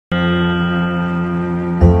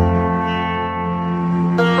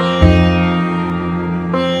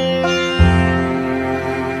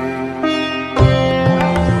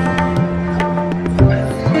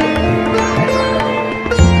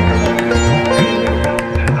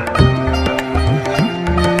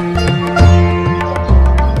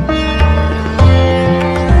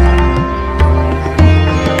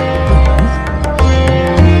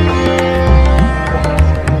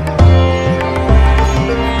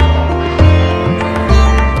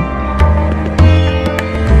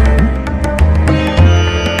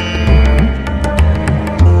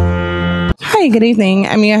good evening.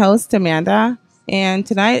 I'm your host, Amanda, and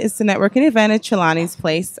tonight is the networking event at Trelawni's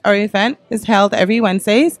Place. Our event is held every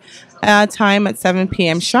Wednesdays, time at 7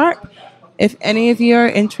 p.m. sharp. If any of you are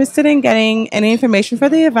interested in getting any information for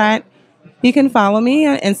the event, you can follow me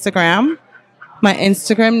on Instagram. My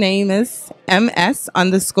Instagram name is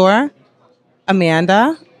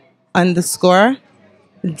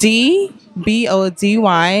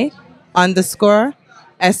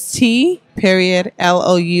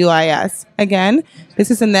Again, this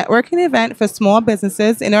is a networking event for small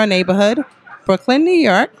businesses in our neighborhood, Brooklyn, New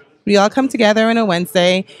York. We all come together on a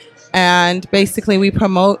Wednesday, and basically we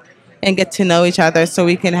promote and get to know each other so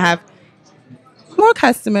we can have more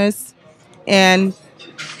customers and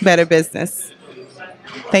better business.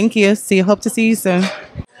 Thank you. Hope to see you soon.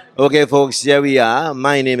 Okay, folks, here we are.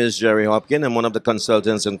 My name is Jerry Hopkins. I'm one of the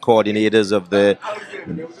consultants and coordinators of the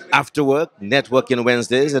Afterwork Networking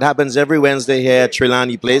Wednesdays. It happens every Wednesday here at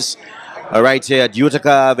Trelawni Place, right here at Utica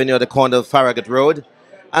Avenue at the corner of Farragut Road.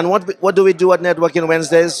 And what do we do at Networking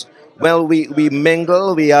Wednesdays? Well, we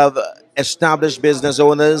mingle. We have established business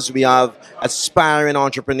owners. We have aspiring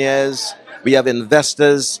entrepreneurs. We have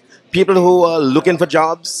investors, people who are looking for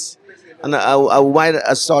jobs, and a wide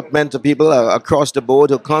assortment of people across the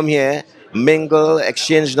board who come here, mingle,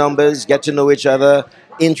 exchange numbers, get to know each other,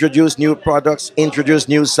 introduce new products, introduce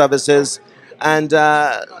new services, and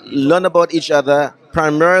learn about each other,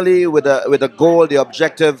 primarily with a goal, the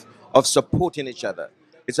objective of supporting each other.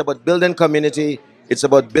 It's about building community, it's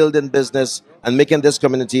about building business, and making this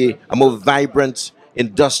community a more vibrant,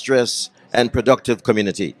 industrious, and productive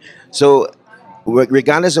community. So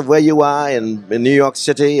regardless of where you are in New York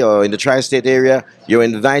City or in the tri-state area, you're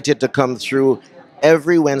invited to come through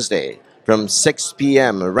every Wednesday from 6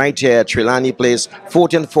 p.m. right here at Trelawni Place,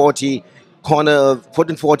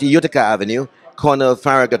 1440 Utica Avenue, corner of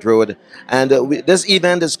Farragut Road. And this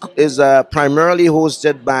event is primarily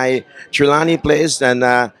hosted by Trelawni Place and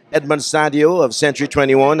Edmund Sadio of Century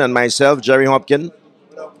 21 and myself, Jerry Hopkins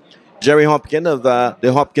of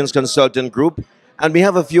the Hopkins Consultant Group. And we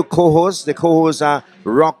have a few co-hosts. The co-hosts are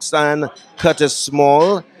Roxanne Curtis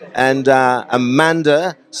Small and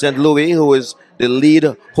Amanda St. Louis, who is the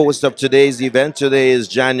lead host of today's event. Today is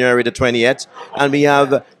January the 20th. And we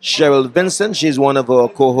have Cheryl Vincent. She's one of our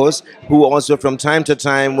co-hosts, who also from time to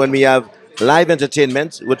time, when we have live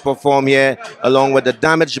entertainment, would perform here along with the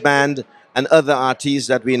Damage Band and other artists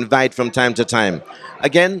that we invite from time to time.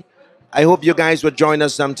 Again, I hope you guys would join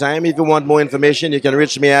us sometime. If you want more information, you can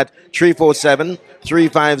reach me at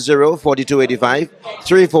 347-350-4285,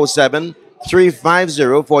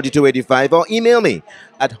 347-350-4285, or email me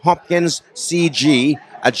at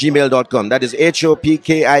hopkinscg@gmail.com. That is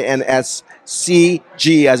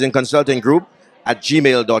HOPKINSCG as in consulting group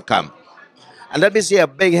 @gmail.com. And let me say a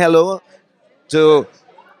big hello to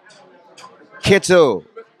Keto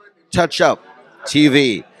Touch Up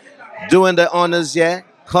TV, doing the honors here,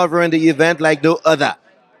 covering the event like no other.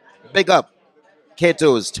 Big up,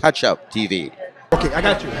 Keto's Touch Up TV. Okay, I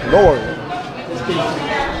got you. No worries.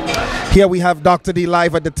 Here we have Dr. D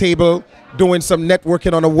live at the table, doing some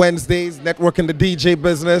networking on the Wednesdays, networking the DJ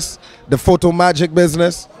business, the photo magic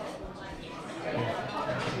business.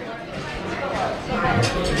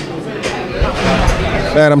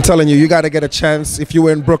 Man, I'm telling you, you got to get a chance. If you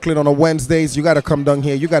were in Brooklyn on a Wednesdays, you got to come down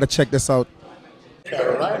here. You got to check this out.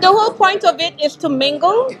 The whole point of it is to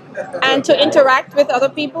mingle and to interact with other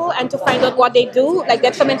people and to find out what they do, like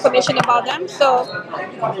get some information about them. So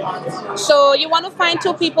you want to find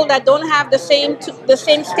two people that don't have the same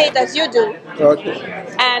state as you do, Okay.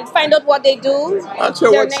 and find out what they do. After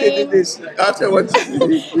Their what city name. this? After what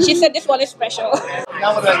city? She said this one is special. No,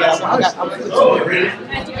 I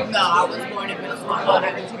was born in Minnesota. I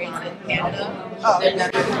was raised in Canada.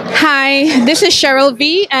 Hi, this is Cheryl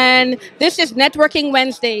V, and this is Networking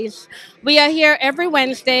Wednesdays. We are here every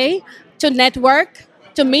Wednesday to network,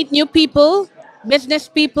 to meet new people, business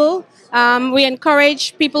people. We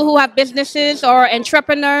encourage people who have businesses or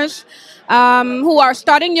entrepreneurs who are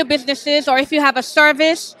starting new businesses, or if you have a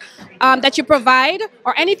service that you provide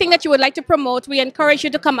or anything that you would like to promote, we encourage you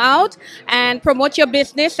to come out and promote your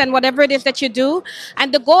business and whatever it is that you do.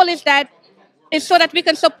 And the goal is so that we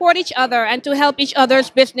can support each other and to help each other's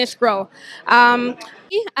business grow. I'm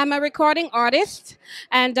a recording artist,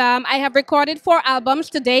 and I have recorded 4 albums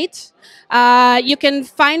to date. You can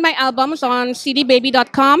find my albums on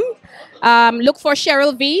cdbaby.com. Look for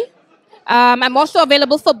Cheryl V. I'm also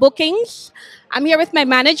available for bookings. I'm here with my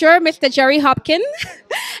manager, Mr. Jerry Hopkins,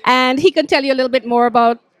 and he can tell you a little bit more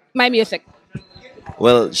about my music.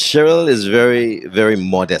 Well, Cheryl is very, very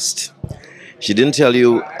modest. She didn't tell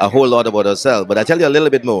you a whole lot about herself, but I tell you a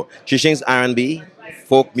little bit more. She sings R&B,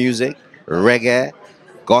 folk music, reggae,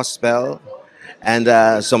 gospel,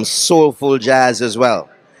 and some soulful jazz as well.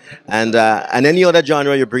 And any other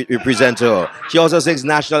genre you present to her. She also sings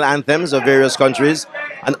national anthems of various countries.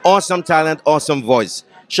 An awesome talent, awesome voice.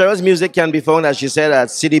 Cheryl's music can be found, as she said, at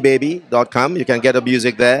citybaby.com. You can get her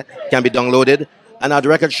music there, can be downloaded. And at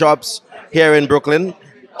record shops here in Brooklyn.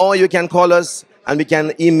 Or you can call us and we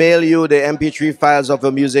can email you the MP3 files of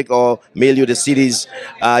her music or mail you the CDs.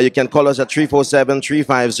 You can call us at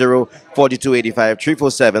 347-350-4285,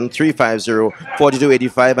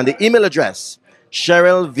 347-350-4285. And the email address,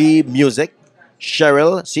 Cheryl V Music,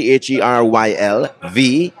 Cheryl, Cheryl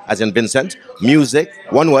V, as in Vincent, music,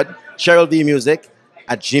 one word, Cheryl V Music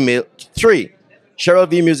at Gmail 3. Cheryl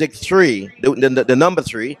V Music 3, the number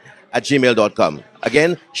 3 at gmail.com.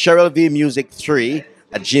 Again, Cheryl V Music 3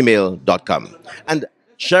 at gmail.com. And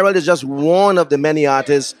Cheryl is just one of the many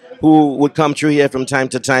artists who would come through here from time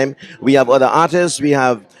to time. We have other artists, we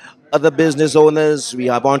have other business owners, we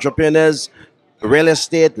have entrepreneurs, real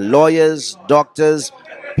estate, lawyers, doctors,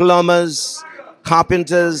 plumbers,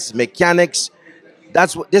 carpenters, mechanics.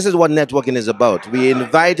 This is what networking is about. We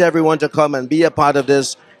invite everyone to come and be a part of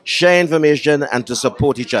this, share information, and to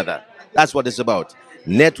support each other. That's what it's about.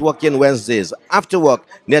 Networking Wednesdays, Afterwork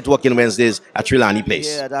Networking Wednesdays at Trelawni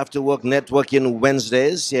Place. Here at Afterwork Networking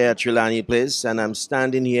Wednesdays here at Trelawni Place, and I'm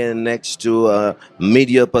standing here next to a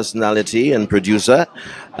media personality and producer,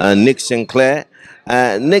 Nick Sinclair.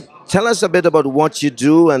 Nick, tell us a bit about what you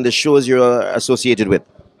do and the shows you're associated with.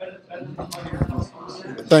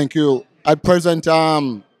 Thank you. At present,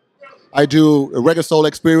 I do a Reggae Soul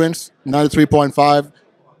Experience, 93.5,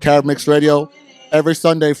 Carib Mix Radio, every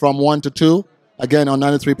Sunday from 1 to 2. Again, on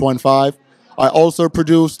 93.5. I also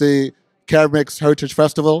produce the Carib Mix Heritage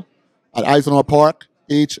Festival at Eisenhower Park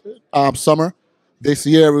each summer. This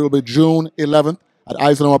year, it will be June 11th at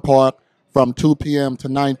Eisenhower Park from 2 p.m. to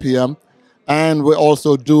 9 p.m. And we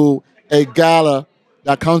also do a gala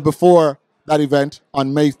that comes before that event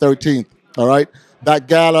on May 13th, all right? That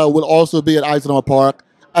gala will also be at Eisenhower Park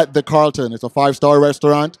at the Carlton. It's a 5-star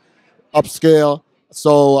restaurant, upscale.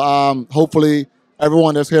 So hopefully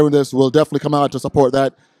everyone that's hearing this will definitely come out to support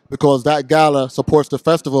that, because that gala supports the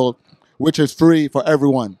festival, which is free for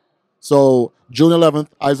everyone. So June 11th,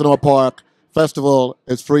 Eisenhower Park Festival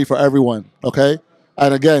is free for everyone, okay?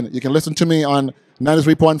 And again, you can listen to me on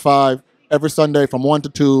 93.5 every Sunday from 1 to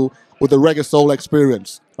 2 with the Reggae Soul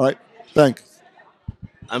Experience, all right? Thanks.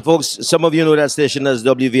 And folks, some of you know that station as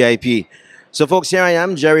WVIP. So folks, here I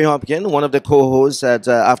am, Jerry Hopkins, one of the co-hosts at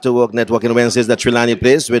Afterwork Networking Wednesdays at Trelawni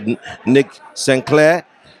Place with Nick Sinclair.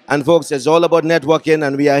 And folks, it's all about networking,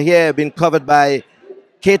 and we are here being covered by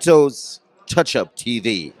Cato's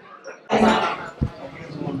TOUCHUPTV.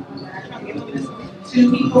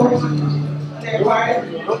 Two people, they're part.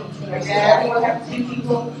 Everyone have 2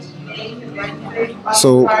 people.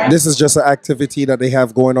 So this is just an activity that they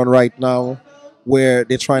have going on right now, where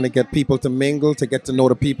they're trying to get people to mingle, to get to know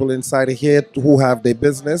the people inside of here who have their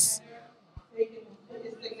business.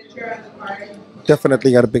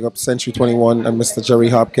 Definitely got to big up Century 21 and Mr. Jerry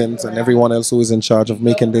Hopkins and everyone else who is in charge of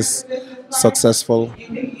making this successful. You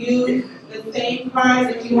can use the same card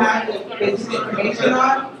that you have the business information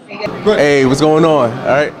on. Hey, what's going on? All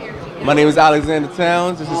right. My name is Alexander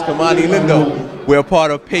Towns. This is Kamani Lindo. We're a part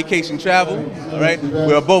of Paycation Travel. All right.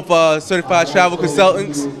 We're both certified travel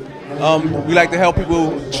consultants. We like to help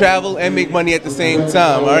people travel and make money at the same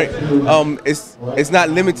time. All right. It's not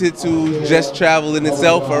limited to just travel in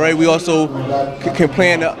itself. All right. We also can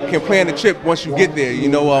plan the trip once you get there. You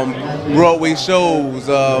know, Broadway shows,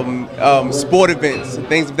 sport events,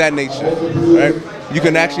 things of that nature. All right. You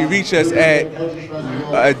can actually reach us at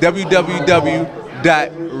www.rev,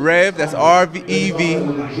 that's REV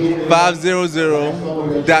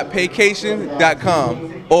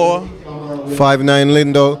 500.paycation.com or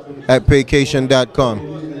 59lindo at paycation.com.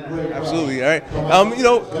 Absolutely, all right. You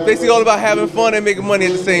know, basically all about having fun and making money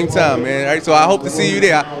at the same time, man. All right, so I hope to see you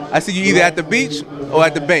there. I see you either at the beach or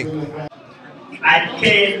at the bank. I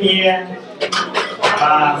came here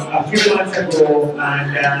a few months ago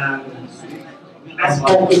and I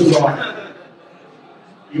spoke with John.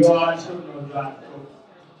 You all should know John.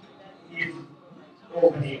 He's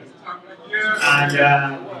over here. And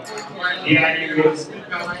the idea is,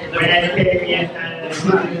 when I came here and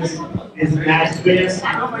this last place,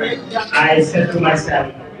 I said to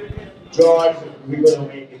myself, George, we're going to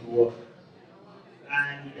make it work.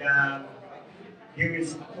 And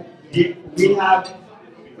we have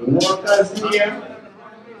workers here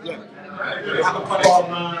from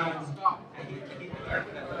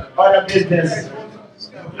other business,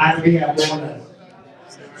 and we have owners.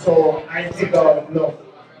 So I think, look,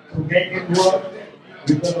 to make it work,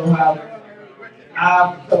 we're going to have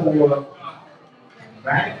Afterwork,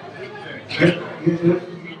 right?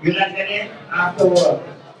 You like the name? Afterwork.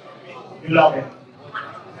 You love it.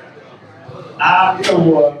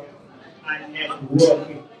 Afterwork and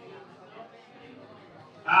networking.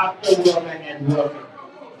 Afterwork and networking.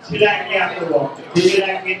 She like the afterwork. Do you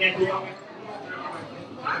like the networking?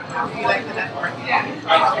 You like the network?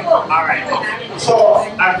 Yeah. All right. So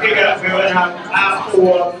I figured we will have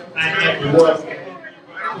afterwork and networking.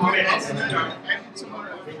 2 minutes.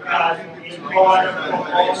 Because in order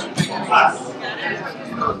for us,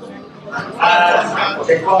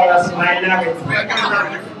 they call us minority,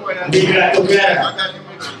 we got together.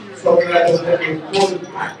 So we got to put a full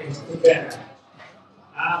package together.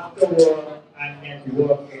 Afterwork and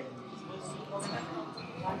networking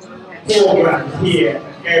program here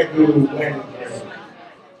every Wednesday.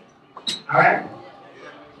 Alright?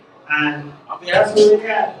 And that's what we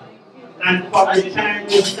got. And from the time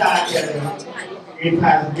we started, it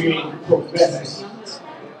has been progressive.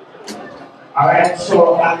 Alright,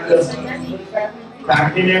 so I'm just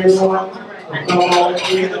thanking everyone for coming out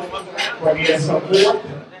here for their support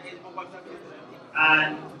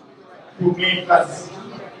and to make us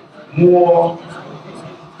more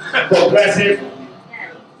progressive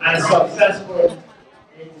and successful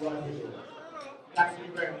in what we do. Thank you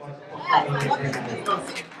very much for coming here.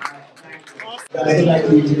 I'd like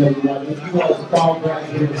to meet everyone. If you are a proud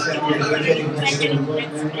graduate of the San Diego University of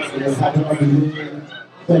Brooklyn, it will happen on the Union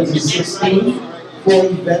 2016. 4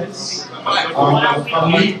 events, a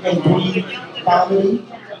meet and greet family.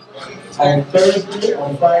 On Thursday,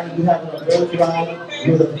 on Friday, we have a boat ride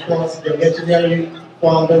with, of course, the legendary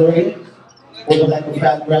Founder Ray. Over like a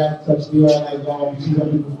fat rat, touch New York, like see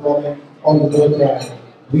them performing on the boat ride.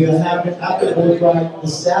 We are having, after the boat ride,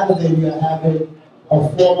 this Saturday, we are having a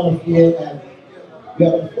formal affair at we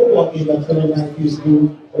have a football game at Tilden High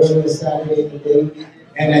School earlier Saturday today.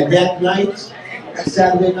 And at that night,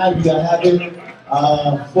 Saturday night, we are having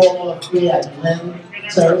a formal affair at Glen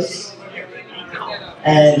Terrace.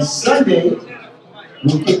 And Sunday,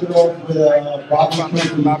 we kick it off with a barbecue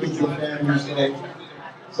for the kids and families.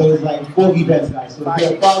 So it's like 4 events, guys. So if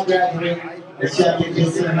you're a proud graduate, the champion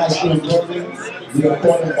Vincent High School in Brooklyn, we are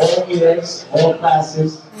calling all years, all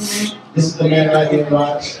classes. This is the man right here,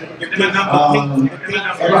 Raj. Thank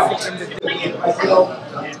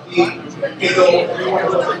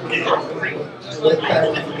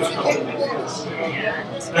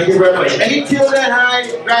you very much. Any Tilden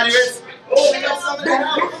High graduates? Oh, we got some in the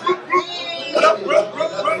house. What up, bro?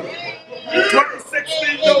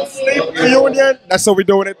 2016, don't sleep. Reunion, that's how we're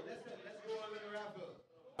doing it.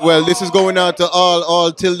 Well, this is going out to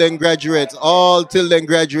all Tilden graduates, all Tilden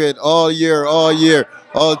graduate, all year,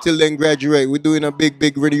 all Tilden graduate. We're doing a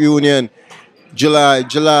big reunion, July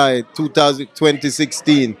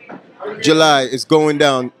 2016. July is going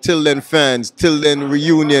down. Tilden fans, Tilden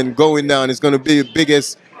reunion going down. It's going to be the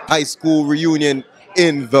biggest high school reunion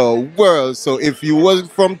in the world. So if you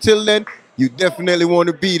wasn't from Tilden, you definitely want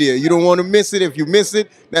to be there. You don't want to miss it. If you miss it,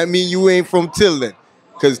 that means you ain't from Tilden.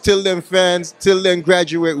 Because Tilden fans, Tilden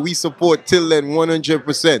graduate, we support Tilden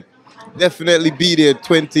 100%. Definitely be there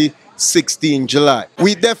 2016 July.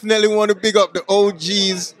 We definitely want to big up the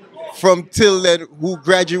OGs from Tilden who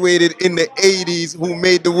graduated in the 80s, who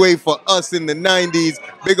made the way for us in the 90s.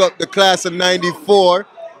 Big up the class of 94,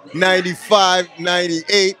 95,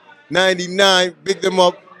 98, 99. Big them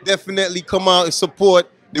up. Definitely come out and support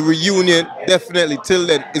the reunion. Definitely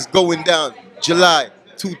Tilden is going down July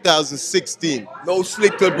 2016. No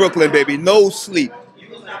sleep till Brooklyn, baby. No sleep.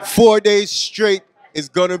 4 days straight is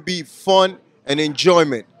gonna be fun and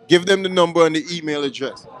enjoyment. Give them the number and the email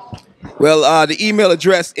address. Well, the email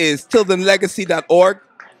address is tildenlegacy.org.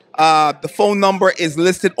 The phone number is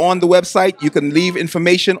listed on the website. You can leave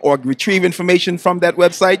information or retrieve information from that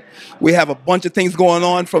website. We have a bunch of things going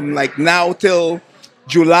on from like now till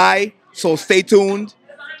July, so stay tuned.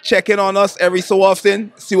 Check in on us every so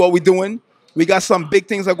often, see what we're doing. We got some big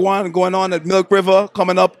things that going on at Milk River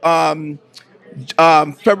coming up February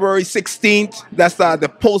 16th. That's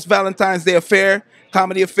the post-Valentine's Day affair,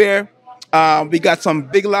 comedy affair. We got some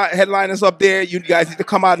big headliners up there. You guys need to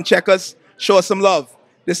come out and check us. Show us some love.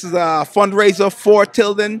 This is a fundraiser for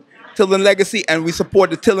Tilden Legacy, and we support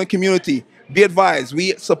the Tilden community. Be advised,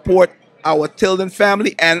 we support our Tilden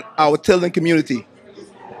family and our Tilden community.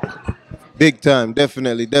 Big time,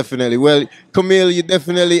 definitely. Well, Camille, you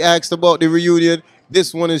definitely asked about the reunion.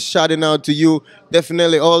 This one is shouting out to you.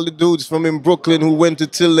 Definitely all the dudes from in Brooklyn who went to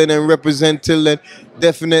Tilden and represent Tilden.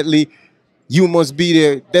 Definitely, you must be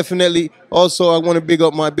there. Definitely. Also, I want to big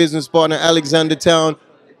up my business partner, Alexander Town,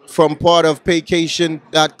 from part of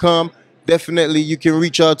paycation.com. definitely you can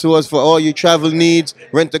reach out to us for all your travel needs.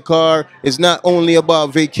 Rent a car. It's not only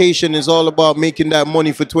about vacation, it's all about making that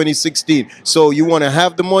money for 2016. So you want to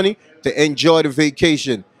have the money to enjoy the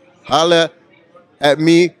vacation. Holla at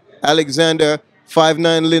me, Alexander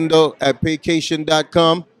 59 Lindo at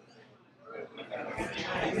paycation.com.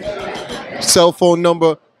 Cell phone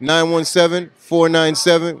number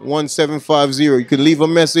 917-497-1750. You can leave a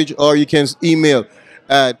message or you can email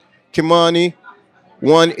at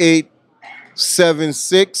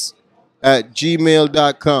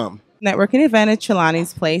kimani1876@gmail.com. Networking event at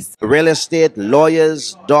Trelawni's place. Real estate,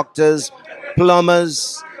 lawyers, doctors,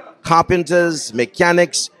 plumbers, carpenters,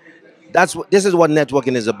 mechanics. This is what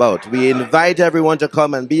networking is about. We invite everyone to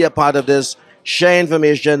come and be a part of this, share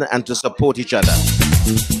information, and to support each other.